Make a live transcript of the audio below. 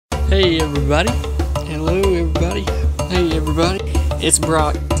Hey everybody. Hello everybody. Hey everybody. It's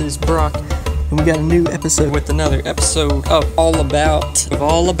Brock. This is Brock. And we got a new episode with another episode of All About.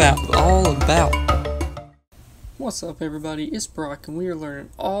 What's up everybody? It's Brock and we are learning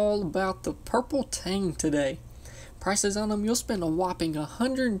all about the purple Tang today. Prices on them, you'll spend a whopping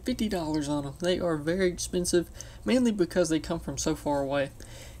 $150 on them. They are very expensive, mainly because they come from so far away.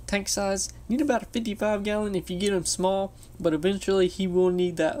 Tank size, need about a 55 gallon if you get him small, but eventually he will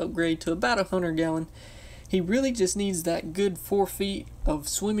need that upgrade to about a 100 gallon. He really just needs that good 4 feet of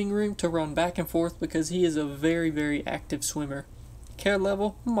swimming room to run back and forth because he is a very active swimmer. Care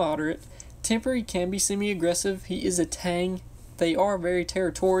level, moderate. Temper, he can be semi-aggressive. He is a Tang. They are very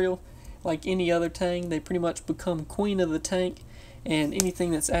territorial. Like any other Tang, they pretty much become queen of the tank, and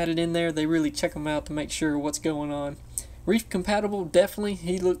anything that's added in there, they really check them out to make sure what's going on. Reef compatible, definitely.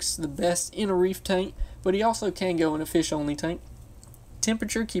 He looks the best in a reef tank, but he also can go in a fish only tank.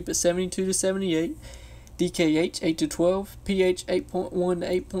 Temperature, keep it 72 to 78. DKH 8 to 12, pH 8.1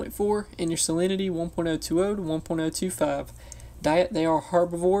 to 8.4, and your salinity 1.020 to 1.025. Diet, they are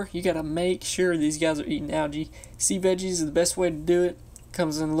herbivore. You gotta make sure these guys are eating algae. Sea veggies is the best way to do it.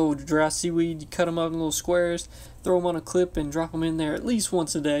 Comes in a little dry seaweed. You cut them up in little squares, throw them on a clip, and drop them in there at least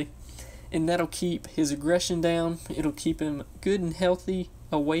once a day. And that'll keep his aggression down. It'll keep him good and healthy,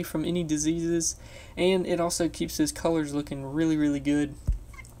 away from any diseases, and it also keeps his colors looking really good.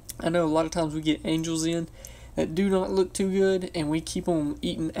 I know a lot of times we get angels in that do not look too good, and we keep them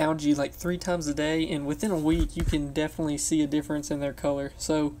eating algae like 3 times a day, and within a week you can definitely see a difference in their color.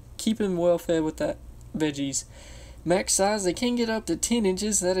 So keep them well fed with that veggies. Max size, they can get up to 10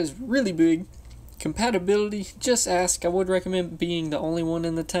 inches. That is really big. Compatibility, just ask. I would recommend being the only one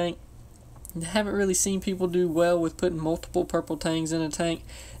in the tank. I haven't really seen people do well with putting multiple purple Tangs in a tank.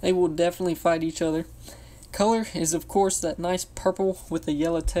 They will definitely fight each other. Color is of course that nice purple with the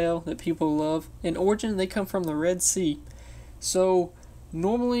yellow tail that people love. In origin, they come from the Red Sea. So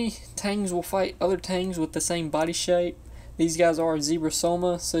normally Tangs will fight other Tangs with the same body shape. These guys are zebra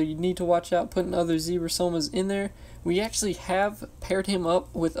soma, so you need to watch out putting other zebra somas in there. We actually have paired him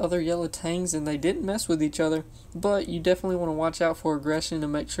up with other yellow Tangs and they didn't mess with each other, but you definitely want to watch out for aggression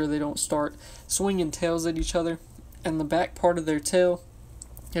and make sure they don't start swinging tails at each other. And the back part of their tail,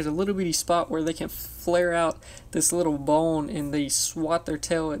 there's a little bitty spot where they can flare out this little bone and they swat their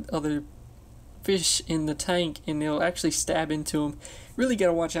tail at other fish in the tank and they'll actually stab into them. Really got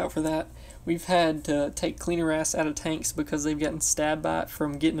to watch out for that. We've had to take cleaner ass out of tanks because they've gotten stabbed by it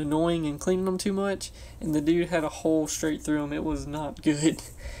from getting annoying and cleaning them too much, and the dude had a hole straight through him. It was not good.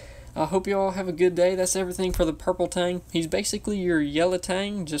 I hope you all have a good day. That's everything for the purple Tang. He's basically your yellow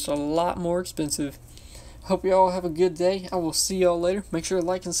Tang, just a lot more expensive. Hope you all have a good day. I will see y'all later. Make sure to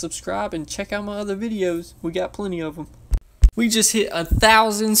like and subscribe and check out my other videos. We got plenty of them. We just hit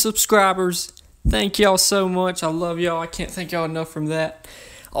 1,000 subscribers. Thank y'all so much. I love y'all. I can't thank y'all enough from that.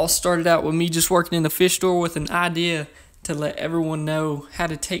 All started out with me just working in the fish store with an idea to let everyone know how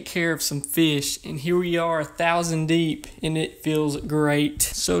to take care of some fish. And here we are 1,000 deep and it feels great.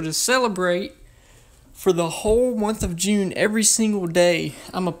 So to celebrate, for the whole month of June, every single day,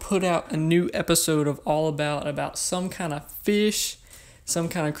 I'm going to put out a new episode of All About some kind of fish, some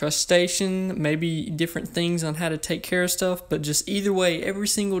kind of crustacean, maybe different things on how to take care of stuff. But just either way, every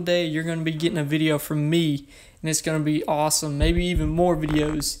single day you're going to be getting a video from me. And it's going to be awesome. Maybe even more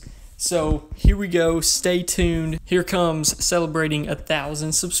videos. So here we go. Stay tuned. Here comes celebrating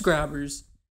 1,000 subscribers.